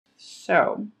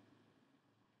So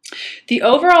the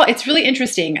overall, it's really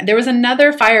interesting. There was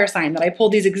another fire sign that I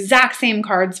pulled these exact same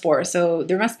cards for. So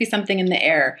there must be something in the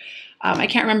air. I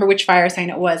can't remember which fire sign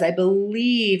it was. I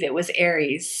believe it was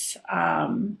Aries,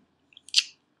 but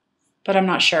I'm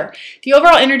not sure. The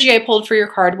overall energy I pulled for your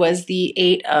card was the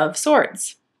 8 of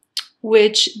Swords,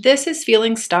 which this is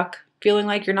feeling stuck, feeling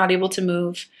like you're not able to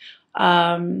move.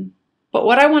 But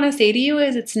what I want to say to you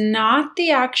is it's not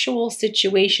the actual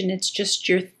situation. It's just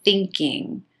your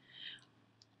thinking,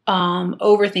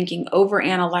 overthinking,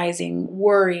 overanalyzing,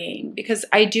 worrying, because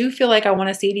I do feel like I want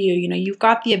to say to you, you know, you've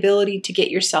got the ability to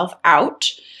get yourself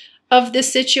out of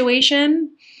this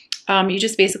situation. You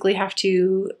just basically have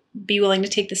to be willing to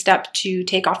take the step to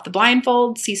take off the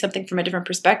blindfold, see something from a different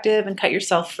perspective, and cut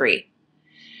yourself free.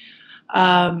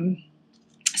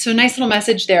 So nice little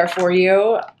message there for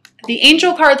you. The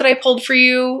angel card that I pulled for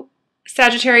you,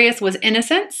 Sagittarius, was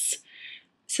Innocence. It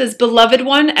says, Beloved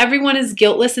one, everyone is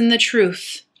guiltless in the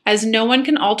truth, as no one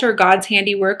can alter God's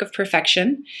handiwork of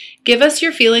perfection. Give us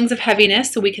your feelings of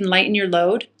heaviness so we can lighten your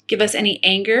load. Give us any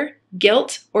anger,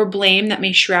 guilt, or blame that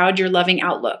may shroud your loving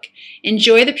outlook.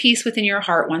 Enjoy the peace within your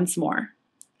heart once more.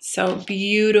 So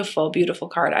beautiful, beautiful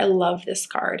card. I love this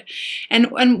card. And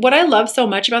what I love so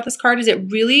much about this card is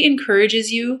it really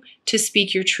encourages you to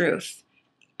speak your truth.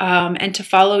 And to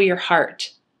follow your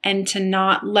heart, and to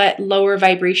not let lower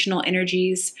vibrational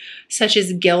energies such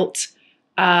as guilt,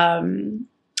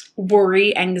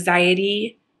 worry,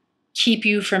 anxiety keep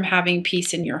you from having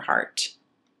peace in your heart.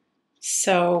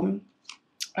 So,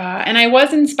 and I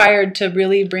was inspired to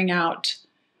really bring out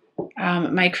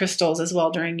my crystals as well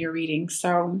during your reading.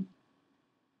 So,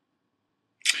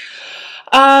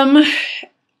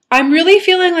 I'm really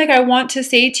feeling like I want to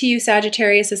say to you,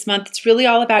 Sagittarius, this month, it's really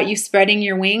all about you spreading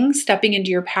your wings, stepping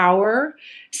into your power.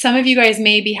 Some of you guys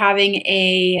may be having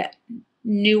a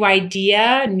new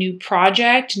idea, new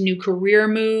project, new career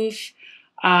move,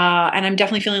 and I'm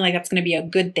definitely feeling like that's going to be a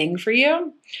good thing for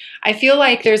you. I feel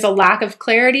like there's a lack of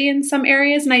clarity in some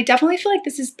areas, and I definitely feel like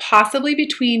this is possibly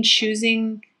between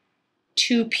choosing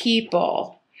two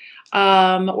people.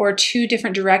 Or two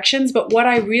different directions. But what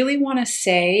I really want to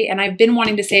say, and I've been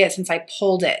wanting to say it since I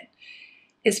pulled it,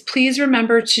 is please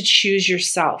remember to choose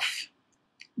yourself.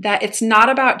 That it's not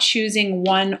about choosing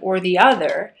one or the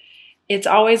other. It's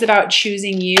always about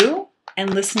choosing you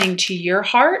and listening to your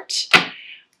heart,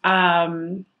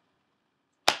 and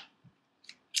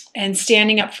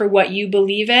standing up for what you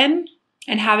believe in,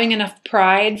 and having enough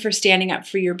pride for standing up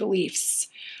for your beliefs.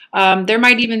 There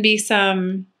might even be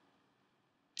some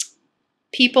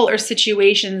people or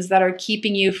situations that are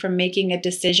keeping you from making a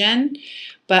decision.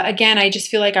 But again, I just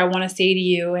feel like I want to say to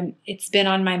you, and it's been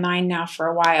on my mind now for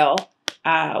a while,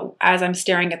 as I'm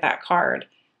staring at that card,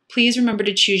 please remember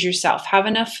to choose yourself. Have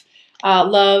enough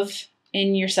love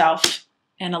in yourself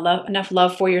and enough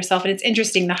love for yourself. And it's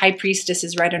interesting, the High Priestess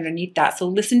is right underneath that. So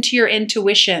listen to your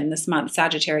intuition this month,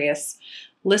 Sagittarius.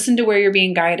 Listen to where you're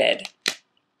being guided.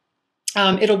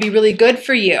 It'll be really good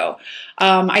for you.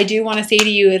 I do want to say to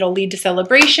you, it'll lead to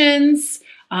celebrations.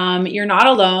 You're not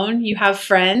alone. You have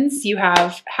friends. You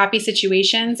have happy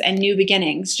situations and new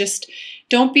beginnings. Just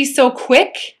don't be so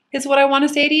quick is what I want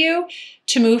to say to you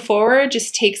to move forward.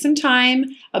 Just take some time,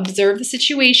 observe the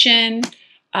situation,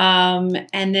 and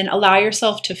then allow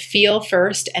yourself to feel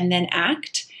first and then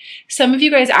act. Some of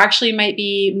you guys actually might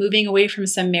be moving away from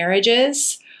some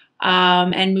marriages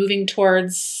and moving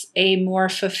towards a more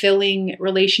fulfilling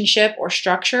relationship or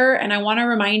structure. And I want to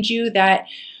remind you that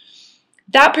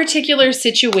that particular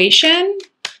situation,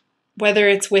 whether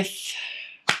it's with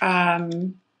a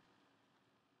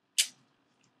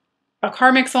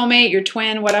karmic soulmate, your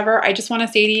twin, whatever, I just want to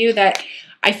say to you that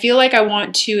I feel like I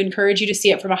want to encourage you to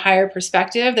see it from a higher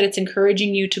perspective, that it's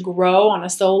encouraging you to grow on a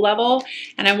soul level.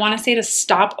 And I want to say to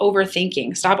stop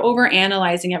overthinking, stop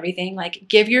overanalyzing everything. Like,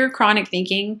 give your chronic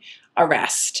thinking a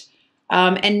rest.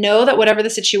 And know that whatever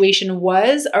the situation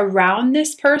was around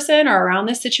this person or around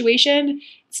this situation,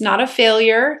 it's not a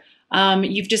failure.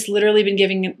 You've just literally been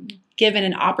given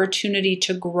an opportunity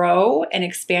to grow and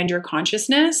expand your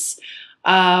consciousness.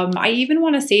 I even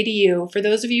want to say to you, for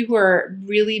those of you who are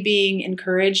really being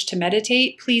encouraged to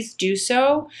meditate, please do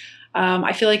so.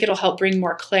 I feel like it'll help bring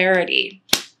more clarity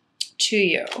to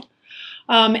you.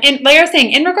 And like I was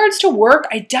saying, in regards to work,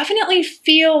 I definitely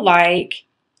feel like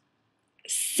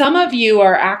some of you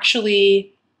are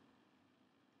actually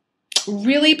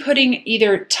really putting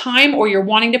either time, or you're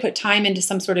wanting to put time into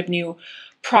some sort of new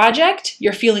project.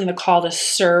 You're feeling the call to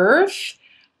serve.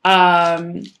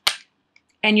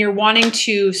 And you're wanting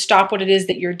to stop what it is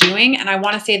that you're doing. And I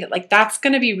want to say that, like, that's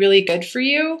going to be really good for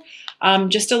you.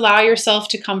 Just allow yourself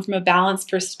to come from a balanced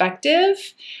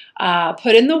perspective,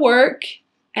 put in the work,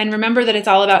 and remember that it's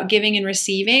all about giving and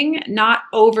receiving, not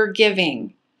over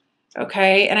giving.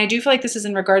 Okay. And I do feel like this is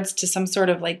in regards to some sort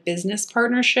of like business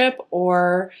partnership,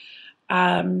 or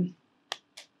I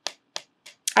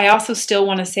also still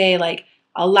want to say like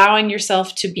allowing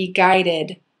yourself to be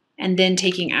guided and then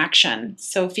taking action.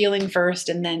 So feeling first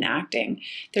and then acting.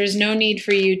 There's no need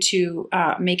for you to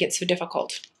make it so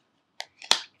difficult.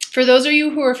 For those of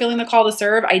you who are feeling the call to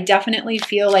serve, I definitely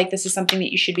feel like this is something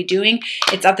that you should be doing.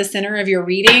 It's at the center of your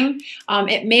reading.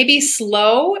 It may be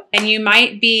slow, and you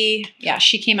might be, yeah,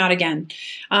 she came out again.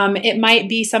 It might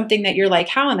be something that you're like,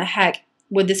 how in the heck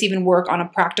would this even work on a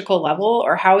practical level,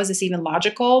 or how is this even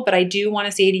logical? But I do want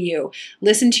to say to you,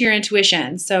 listen to your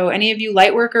intuition. So any of you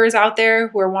light workers out there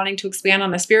who are wanting to expand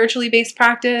on a spiritually based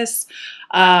practice,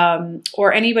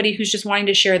 or anybody who's just wanting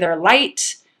to share their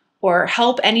light or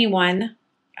help anyone,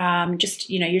 you're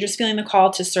just feeling the call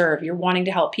to serve. You're wanting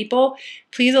to help people.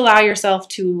 Please allow yourself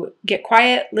to get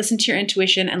quiet, listen to your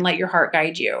intuition, and let your heart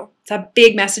guide you. It's a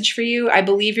big message for you. I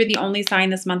believe you're the only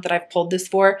sign this month that I've pulled this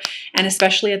for, and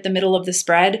especially at the middle of the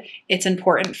spread, it's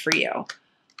important for you.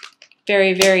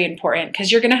 Very, very important,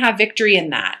 because you're going to have victory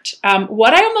in that.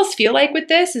 What I almost feel like with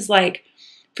this is like,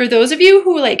 for those of you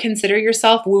who like consider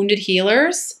yourself wounded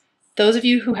healers, those of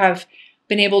you who have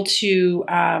been able to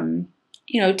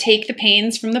take the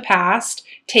pains from the past,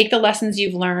 take the lessons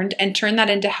you've learned, and turn that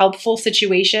into helpful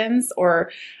situations,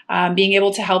 or being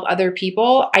able to help other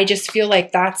people. I just feel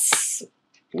like that's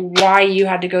why you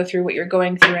had to go through what you're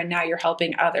going through, and now you're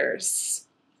helping others.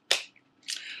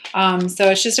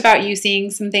 So it's just about you seeing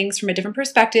some things from a different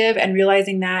perspective and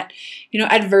realizing that,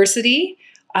 adversity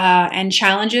and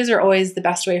challenges are always the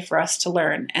best way for us to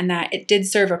learn, and that it did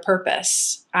serve a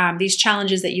purpose. These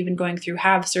challenges that you've been going through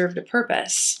have served a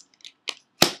purpose.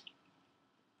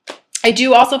 I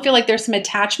do also feel like there's some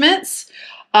attachments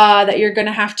that you're going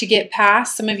to have to get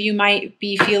past. Some of you might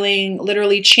be feeling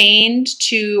literally chained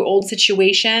to old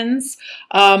situations,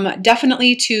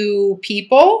 definitely to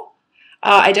people.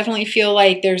 I definitely feel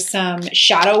like there's some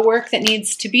shadow work that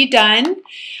needs to be done.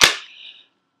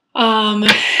 And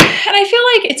I feel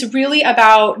like it's really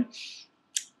about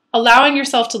allowing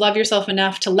yourself to love yourself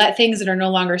enough to let things that are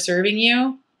no longer serving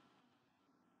you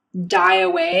die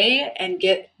away and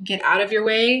get out of your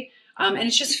way. And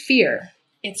it's just fear.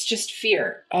 It's just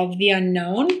fear of the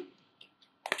unknown.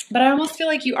 But I almost feel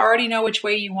like you already know which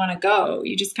way you want to go.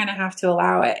 You just kind of have to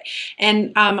allow it.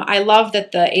 And I love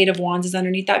that the Eight of Wands is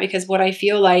underneath that, because what I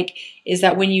feel like is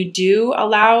that when you do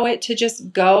allow it to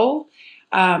just go,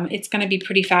 it's going to be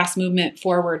pretty fast movement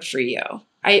forward for you.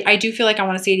 I do feel like I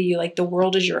want to say to you, like, the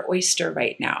world is your oyster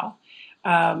right now.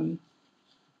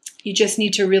 You just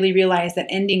need to really realize that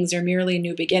endings are merely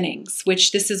new beginnings,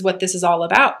 which this is what this is all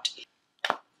about.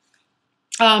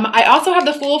 I also have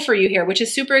the Fool for you here, which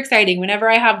is super exciting. Whenever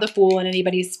I have the Fool in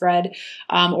anybody's spread,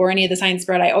 or any of the sign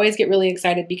spread, I always get really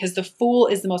excited, because the Fool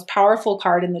is the most powerful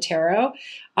card in the tarot.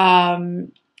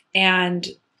 And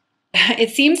it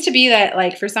seems to be that,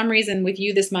 like, for some reason with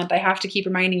you this month, I have to keep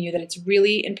reminding you that it's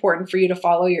really important for you to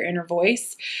follow your inner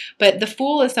voice. But the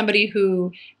Fool is somebody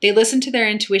who, they listen to their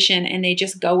intuition and they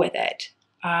just go with it.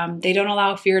 They don't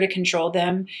allow fear to control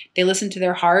them. They listen to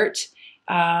their heart,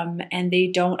 and they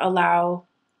don't allow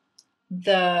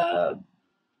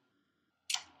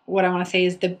what I want to say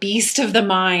is the beast of the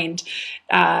mind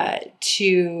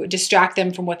to distract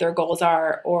them from what their goals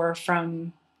are, or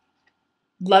from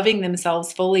loving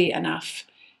themselves fully enough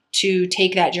to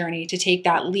take that journey, to take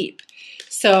that leap.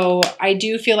 So I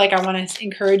do feel like I want to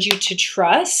encourage you to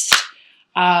trust,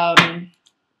 and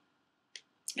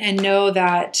know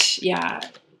that, yeah,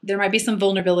 there might be some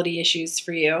vulnerability issues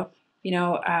for you,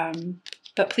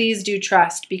 but please do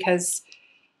trust, because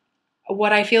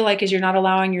what I feel like is you're not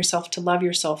allowing yourself to love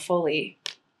yourself fully,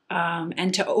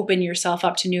 and to open yourself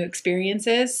up to new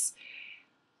experiences.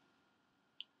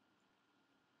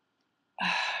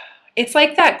 It's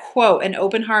like that quote, an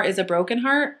open heart is a broken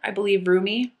heart. I believe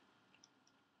Rumi.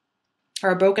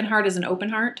 Or a broken heart is an open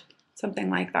heart. Something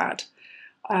like that.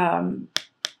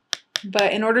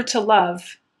 But in order to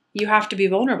love, you have to be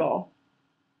vulnerable.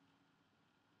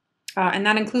 And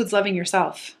that includes loving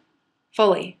yourself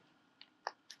fully.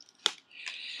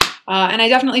 And I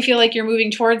definitely feel like you're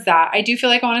moving towards that. I do feel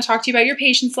like I want to talk to you about your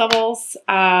patience levels.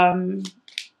 And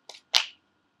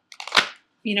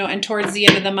towards the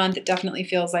end of the month, it definitely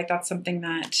feels like that's something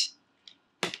that's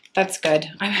good.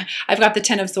 I've got the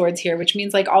 10 of Swords here, which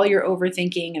means like all your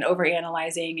overthinking and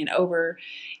overanalyzing and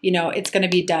it's going to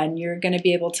be done. You're going to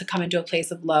be able to come into a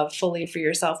place of love fully for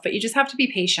yourself, but you just have to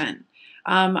be patient.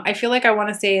 I feel like I want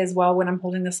to say as well when I'm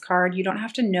holding this card, you don't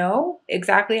have to know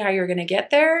exactly how you're going to get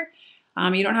there.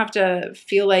 You don't have to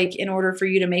feel like in order for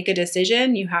you to make a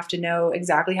decision, you have to know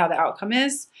exactly how the outcome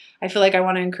is. I feel like I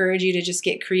want to encourage you to just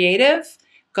get creative,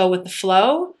 go with the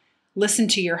flow, listen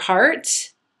to your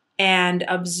heart, and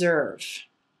observe.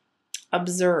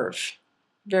 Observe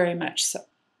very much so,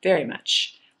 very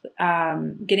much.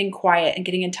 Getting quiet and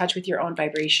getting in touch with your own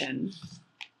vibration.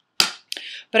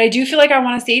 But I do feel like I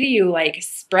want to say to you, like,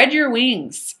 spread your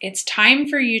wings. It's time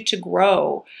for you to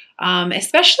grow,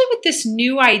 especially with this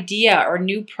new idea or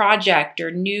new project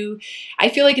or new, I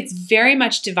feel like it's very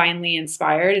much divinely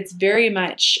inspired. It's very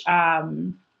much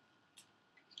on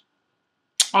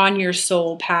your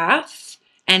soul path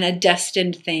and a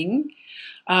destined thing.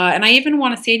 And I even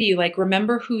want to say to you, like,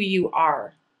 remember who you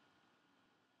are.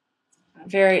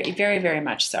 Very, very, very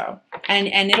much so.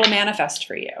 And it'll manifest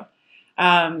for you.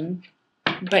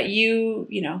 But you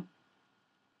know,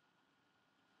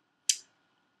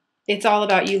 it's all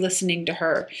about you listening to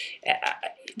her.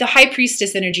 The high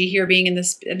priestess energy here being in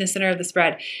the center of the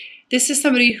spread. This is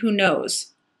somebody who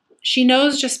knows. She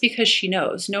knows just because she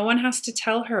knows. No one has to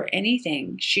tell her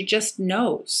anything. She just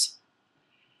knows.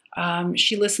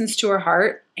 She listens to her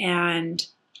heart and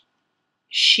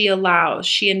she allows,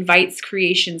 she invites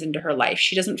creations into her life.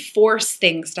 She doesn't force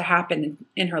things to happen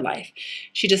in her life.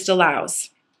 She just allows.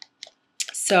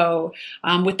 So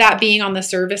with that being on the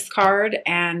service card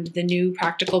and the new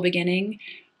practical beginning,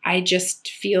 I just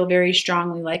feel very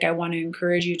strongly like I want to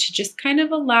encourage you to just kind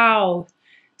of allow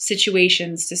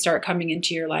situations to start coming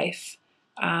into your life.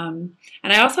 And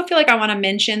I also feel like I want to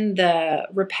mention the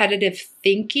repetitive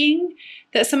thinking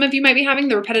that some of you might be having,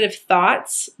 the repetitive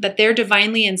thoughts, that they're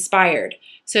divinely inspired.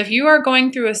 So if you are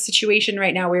going through a situation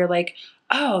right now where you're like,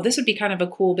 oh, this would be kind of a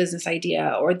cool business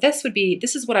idea, or this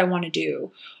is what I want to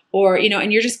do, or, you know,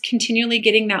 and you're just continually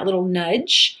getting that little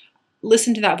nudge,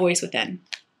 listen to that voice within.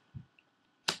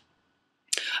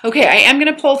 Okay, I am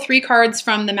going to pull 3 cards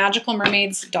from the Magical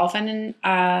Mermaids Dolphin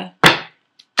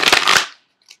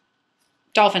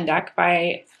deck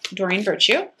by Doreen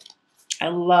Virtue. I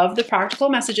love the practical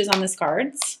messages on these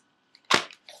cards.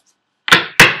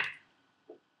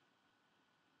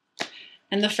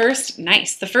 And the first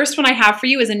one I have for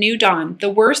you is a new dawn. The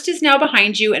worst is now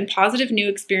behind you and positive new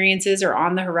experiences are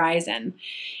on the horizon.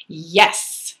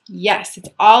 Yes, it's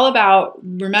all about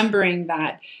remembering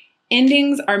that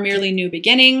endings are merely new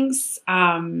beginnings,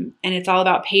 and it's all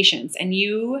about patience and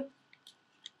you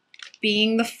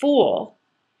being the fool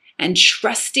and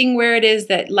trusting where it is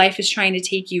that life is trying to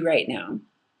take you right now,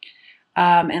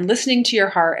 and listening to your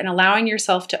heart and allowing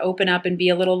yourself to open up and be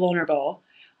a little vulnerable.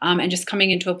 And just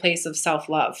coming into a place of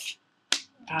self-love.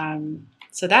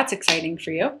 So that's exciting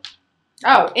for you.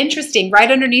 Oh, interesting.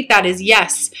 Right underneath that is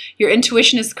yes, your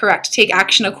intuition is correct. Take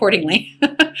action accordingly.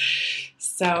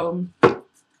 So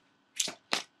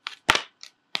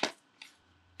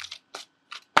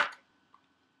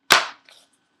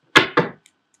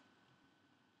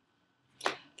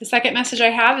the second message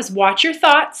I have is watch your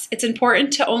thoughts. It's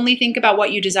important to only think about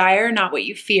what you desire, not what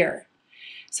you fear.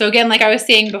 So again, like I was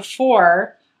saying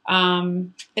before,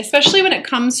 especially when it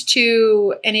comes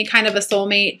to any kind of a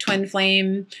soulmate, twin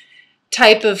flame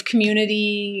type of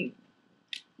community,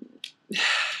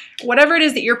 whatever it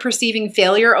is that you're perceiving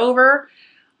failure over,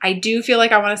 I do feel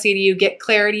like I want to say to you, get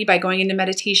clarity by going into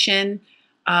meditation,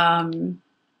 and,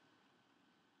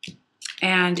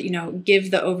 you know,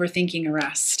 give the overthinking a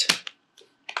rest.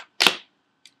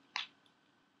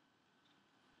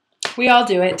 We all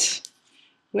do it.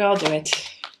 We all do it.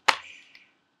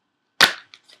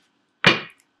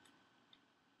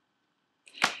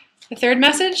 The third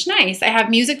message, nice. I have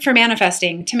music for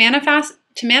manifesting. To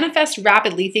manifest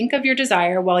rapidly, think of your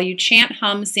desire while you chant,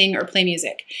 hum, sing, or play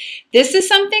music. This is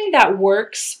something that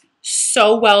works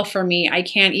so well for me. I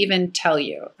can't even tell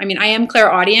you. I mean, I am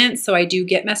clairaudient, so I do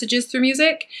get messages through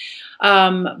music.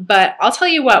 But I'll tell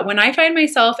you what, when I find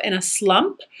myself in a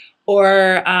slump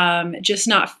or just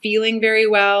not feeling very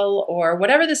well or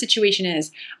whatever the situation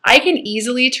is, I can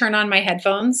easily turn on my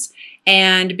headphones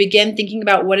and begin thinking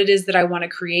about what it is that I want to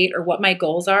create or what my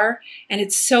goals are. And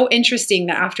it's so interesting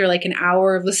that after like an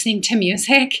hour of listening to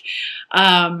music,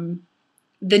 the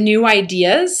new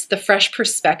ideas, the fresh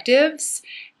perspectives,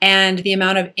 and the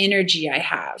amount of energy I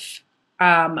have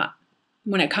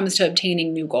when it comes to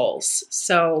obtaining new goals.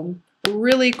 So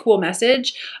really cool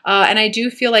message. And I do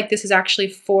feel like this is actually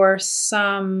for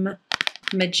some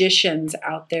magicians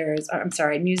out there. I'm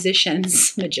sorry,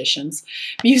 musicians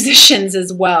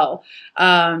as well.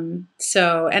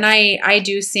 So, and I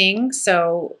do sing,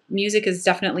 so music is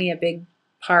definitely a big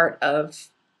part of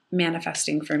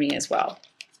manifesting for me as well.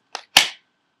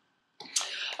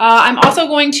 I'm also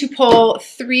going to pull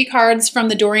 3 cards from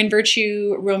the Dorian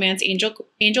Virtue Romance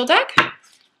Angel deck.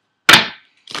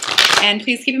 And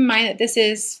please keep in mind that this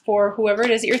is for whoever it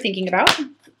is that you're thinking about.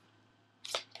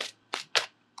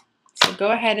 So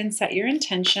go ahead and set your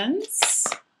intentions.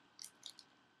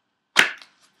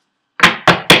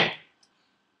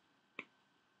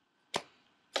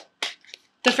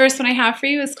 The first one I have for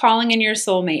you is calling in your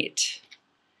soulmate.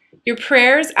 Your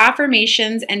prayers,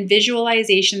 affirmations, and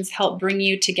visualizations help bring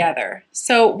you together.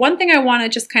 So one thing I want to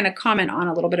just kind of comment on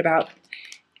a little bit about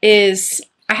is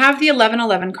I have the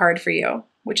 1111 card for you,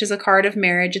 which is a card of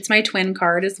marriage. It's my twin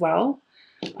card as well.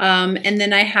 And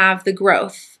then I have the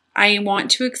growth. I want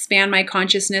to expand my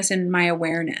consciousness and my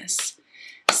awareness.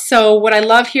 So what I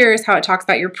love here is how it talks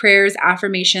about your prayers,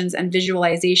 affirmations, and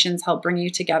visualizations help bring you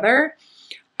together.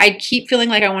 I keep feeling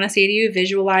like I want to say to you,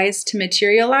 visualize to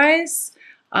materialize.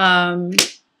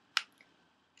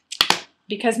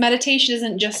 Because meditation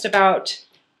isn't just about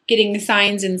getting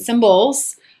signs and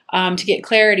symbols to get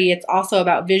clarity. It's also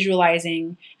about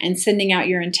visualizing and sending out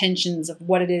your intentions of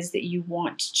what it is that you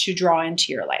want to draw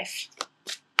into your life.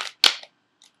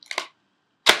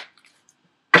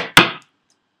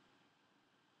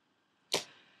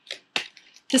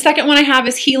 The second one I have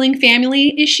is healing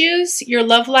family issues. Your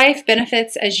love life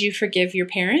benefits as you forgive your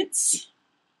parents.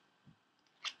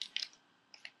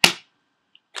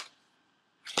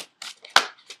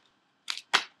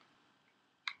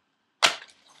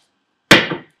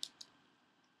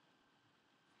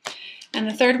 And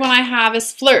the third one I have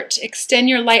is flirt. Extend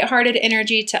your lighthearted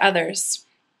energy to others.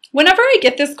 Whenever I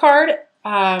get this card,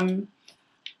 I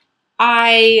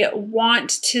want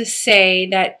to say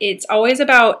that it's always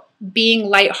about being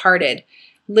lighthearted,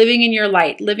 living in your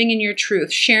light, living in your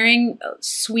truth, sharing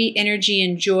sweet energy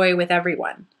and joy with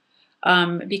everyone.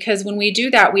 Because when we do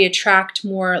that, we attract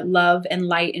more love and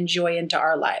light and joy into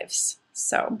our lives.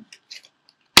 So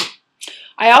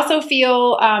I also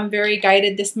feel very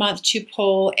guided this month to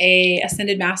pull a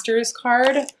Ascended Masters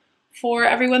card for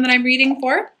everyone that I'm reading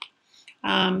for.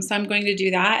 So I'm going to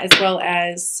do that as well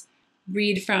as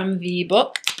read from the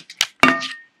book,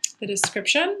 the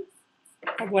description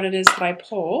of what it is that I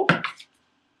pull.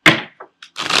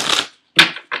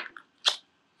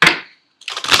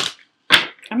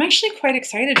 I'm actually quite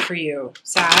excited for you,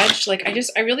 Sag. Like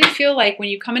I really feel like when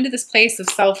you come into this place of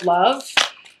self-love,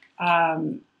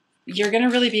 you're going to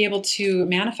really be able to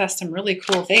manifest some really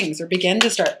cool things, or begin to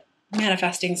start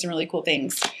manifesting some really cool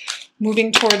things,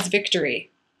 moving towards victory,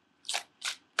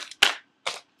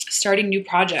 starting new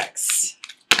projects.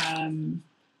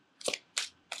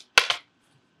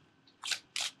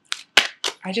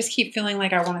 I just keep feeling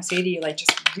like I want to say to you, like,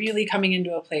 just really coming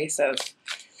into a place of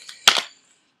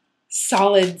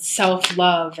solid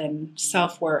self-love and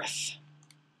self-worth,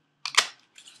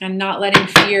 and not letting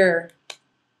fear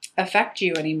affect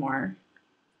you anymore.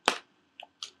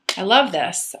 I love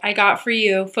this. I got for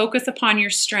you, focus upon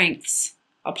your strengths,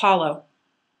 Apollo.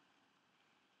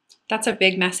 That's a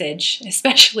big message,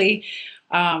 especially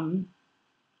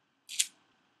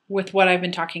with what I've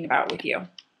been talking about with you.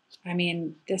 I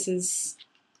mean, this is,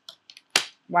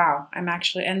 wow. And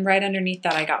right underneath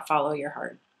that, I got follow your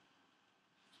heart.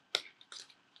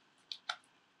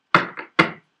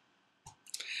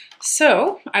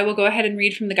 So I will go ahead and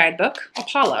read from the guidebook,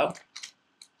 Apollo.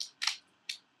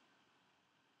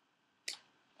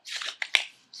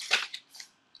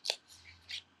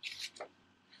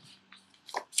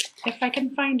 If I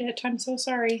can find it, I'm so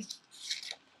sorry.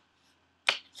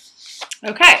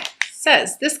 Okay,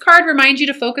 says, this card reminds you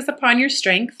to focus upon your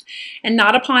strength and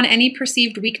not upon any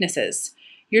perceived weaknesses.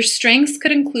 Your strengths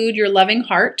could include your loving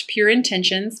heart, pure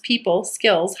intentions, people,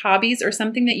 skills, hobbies, or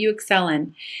something that you excel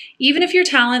in. Even if your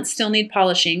talents still need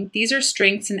polishing, these are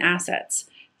strengths and assets.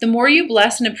 The more you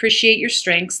bless and appreciate your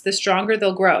strengths, the stronger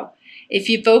they'll grow. If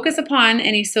you focus upon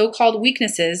any so-called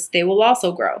weaknesses, they will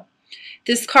also grow.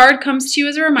 This card comes to you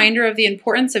as a reminder of the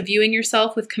importance of viewing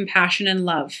yourself with compassion and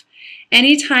love.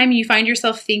 Anytime you find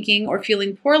yourself thinking or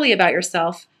feeling poorly about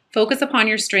yourself, focus upon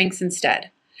your strengths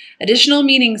instead. Additional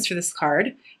meanings for this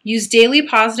card: use daily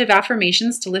positive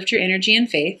affirmations to lift your energy and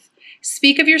faith.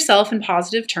 Speak of yourself in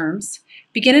positive terms.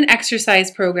 Begin an exercise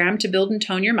program to build and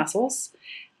tone your muscles.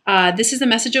 This is a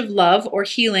message of love or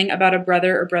healing about a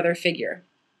brother or brother figure.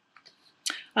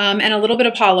 And a little bit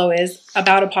Apollo is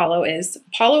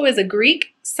a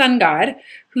Greek sun god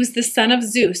who's the son of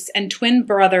Zeus and twin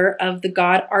brother of the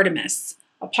god Artemis.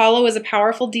 Apollo is a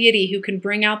powerful deity who can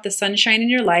bring out the sunshine in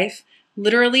your life,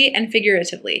 literally and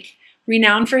figuratively.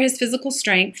 Renowned for his physical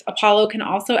strength, Apollo can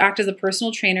also act as a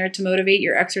personal trainer to motivate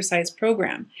your exercise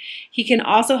program. He can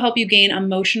also help you gain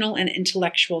emotional and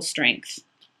intellectual strength.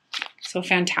 So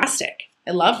fantastic.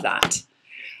 I love that.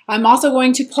 I'm also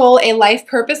going to pull a life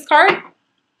purpose card.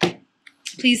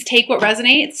 Please take what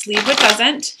resonates, leave what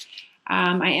doesn't.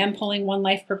 I am pulling one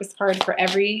life purpose card for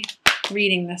every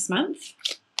reading this month.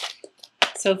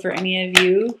 So for any of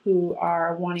you who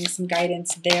are wanting some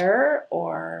guidance there,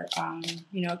 or,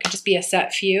 you know, it could just be a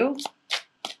set few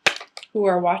who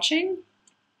are watching.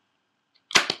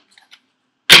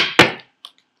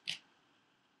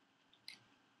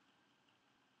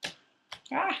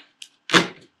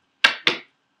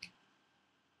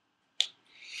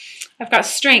 I've got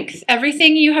strength.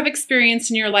 Everything you have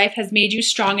experienced in your life has made you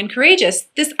strong and courageous.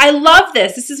 I love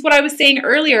this. This is what I was saying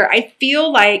earlier. I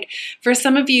feel like for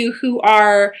some of you who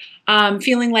are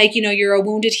feeling like, you know, you're a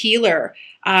wounded healer,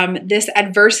 this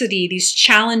adversity, these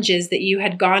challenges that you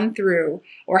had gone through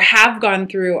or have gone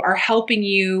through are helping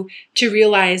you to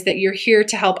realize that you're here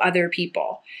to help other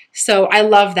people. So I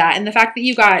love that. And the fact that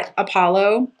you got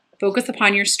Apollo, focus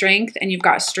upon your strength, and you've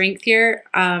got strength here,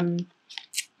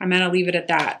 I'm going to leave it at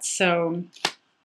that. So